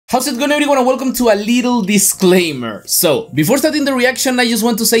How's it going, everyone, and welcome to a little disclaimer. So, before starting the reaction, I just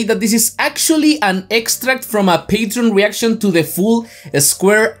want to say that this is actually an extract from a Patreon reaction to the full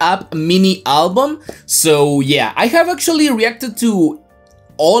Square Up mini album. So yeah, I have actually reacted to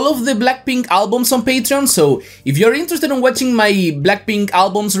all of the Blackpink albums on Patreon, so if you're interested in watching my Blackpink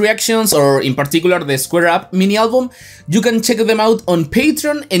albums reactions, or in particular the Square Up mini album, you can check them out on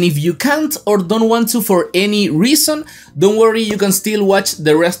Patreon. And if you can't or don't want to for any reason, don't worry, you can still watch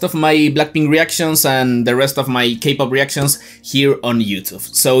the rest of my Blackpink reactions and the rest of my Kpop reactions here on YouTube.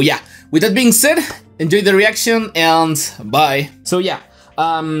 So yeah, with that being said, enjoy the reaction and bye. So yeah,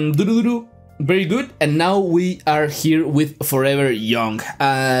 very good, and now we are here with Forever Young.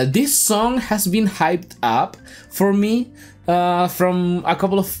 This song has been hyped up for me from a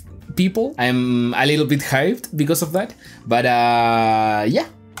couple of people. I'm a little bit hyped because of that, but yeah,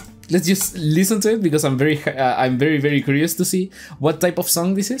 let's just listen to it because I'm very curious to see what type of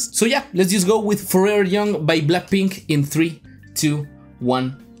song this is. So yeah, let's just go with Forever Young by Blackpink in 3, 2,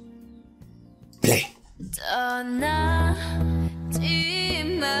 1, play.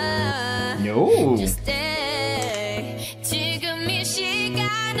 No.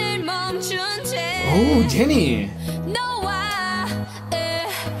 Oh, Jenny.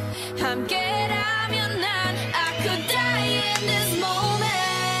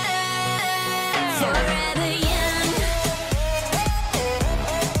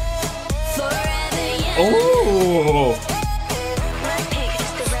 Oh.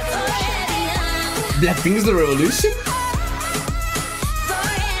 Blackpink is the revolution?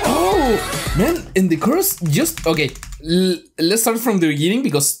 Oh, man, in the chorus, just, okay, let's start from the beginning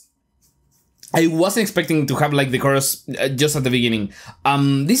because I wasn't expecting to have like the chorus just at the beginning.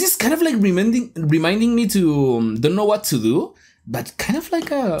 This is kind of like reminding me to don't know what to do, but kind of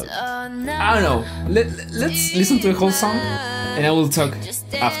like a, I don't know. Let's listen to the whole song and I will talk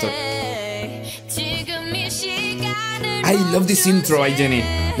after. I love this intro by Jenny.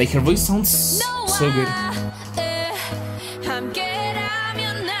 Like, her voice sounds so good.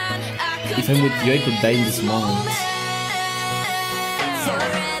 If I'm with you, I could die in this moment.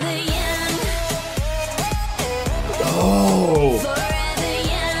 Oh,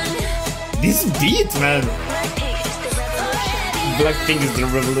 this beat, man. Blackpink is the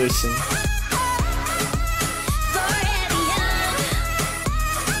revolution.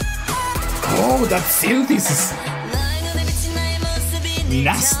 Oh, that synth is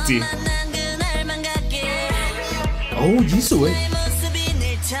nasty. Oh, Jisoo, eh?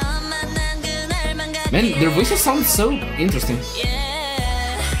 Man, their voices sound so interesting.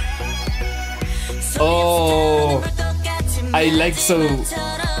 Oh, I like so.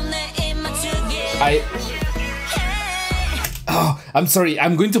 Oh, I'm sorry,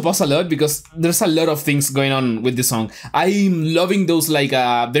 I'm going to pause a lot because there's a lot of things going on with this song. I'm loving those like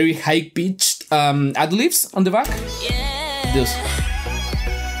very high-pitched ad-libs on the back. Those.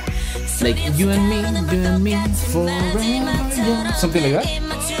 Like, you and me forever, yeah. Something like that.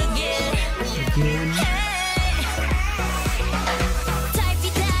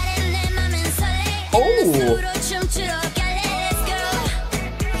 Oh!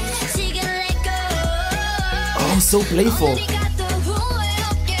 Oh, so playful.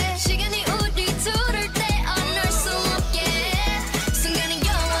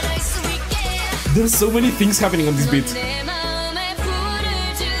 There's so many things happening on this beat.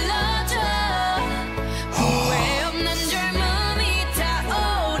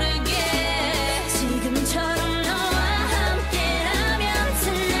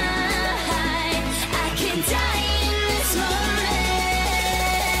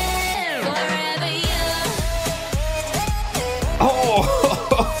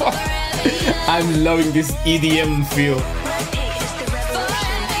 I'm loving this EDM feel.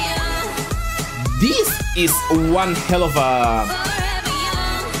 This is one hell of a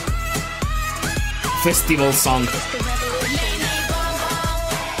festival song.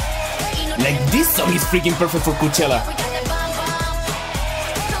 Like, this song is freaking perfect for Coachella.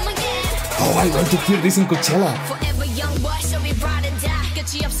 Oh, I want to hear this in Coachella.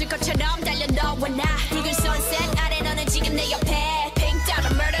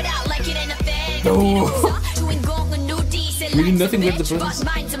 No. Really nothing with the presence.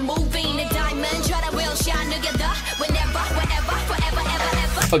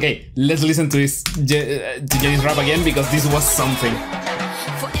 Okay, let's listen to this to Jenny's rap again because this was something.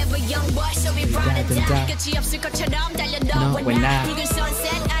 No, we're not.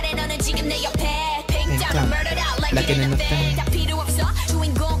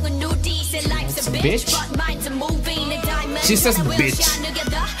 Bitch. She says bitch.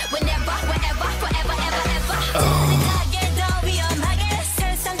 Oh.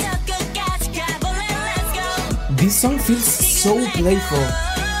 This song feels so playful.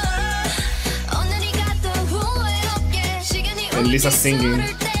 And Lisa singing.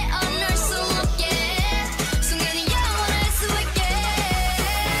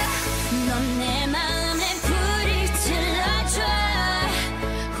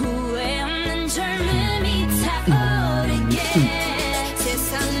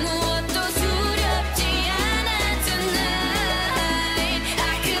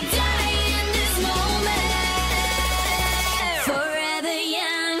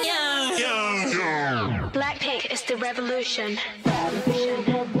 Blackpink is the revolution.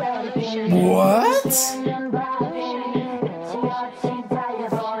 What?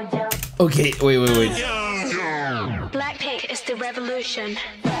 Okay, wait. Blackpink is the revolution.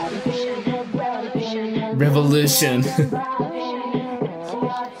 Revolution.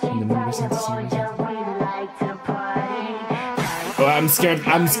 Oh, I'm scared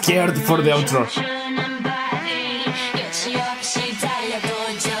for the outro.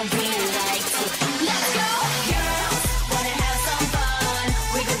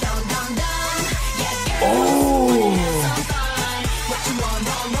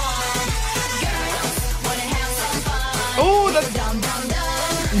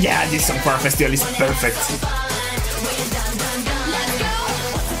 Yeah, this song for a festival is perfect.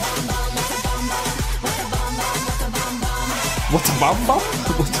 What a bam bam?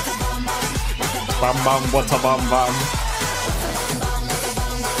 Bam bam, what a bam bam.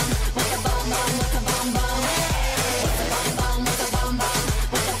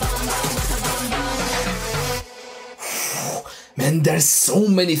 Man, there's so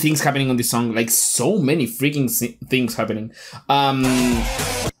many things happening on this song, like so many freaking things happening.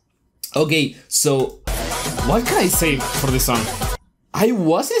 Okay, so what can I say for this song? I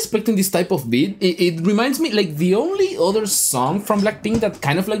wasn't expecting this type of beat. It reminds me, like, the only other song from Blackpink that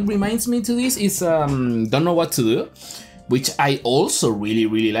kind of like reminds me to this is Don't Know What to Do, which I also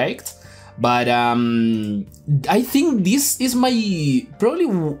really liked. But I think this is my,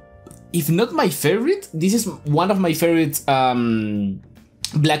 probably, if not my favorite, this is one of my favorite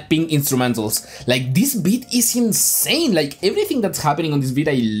Blackpink instrumentals. Like, this beat is insane. Like, everything that's happening on this beat,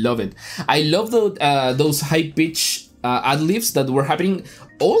 I love it. I love those high-pitch ad-libs that were happening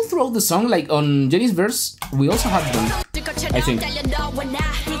all throughout the song. Like, on Jennie's verse, we also had them, I think.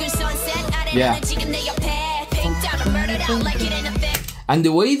 Yeah. And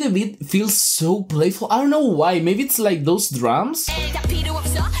the way the beat feels so playful, I don't know why. Maybe it's like those drums,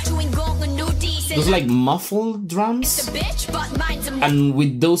 those like muffled drums, and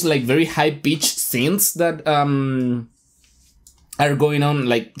with those like very high-pitched synths that are going on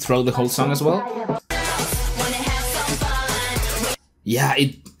like throughout the whole song as well. Yeah,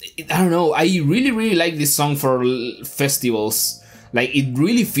 I don't know. I really like this song for festivals. Like, it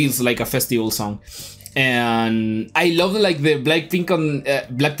really feels like a festival song. And I love like the Blackpink on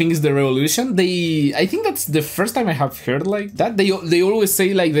Blackpink is the revolution. I think that's the first time I have heard like that. They always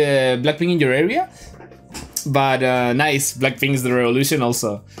say like the Blackpink in your area, but nice. Blackpink is the revolution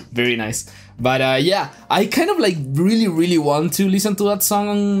also, very nice. But yeah, I kind of like really want to listen to that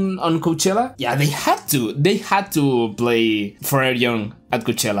song on Coachella. Yeah, they had to play Forever Young at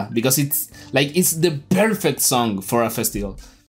Coachella because it's the perfect song for a festival.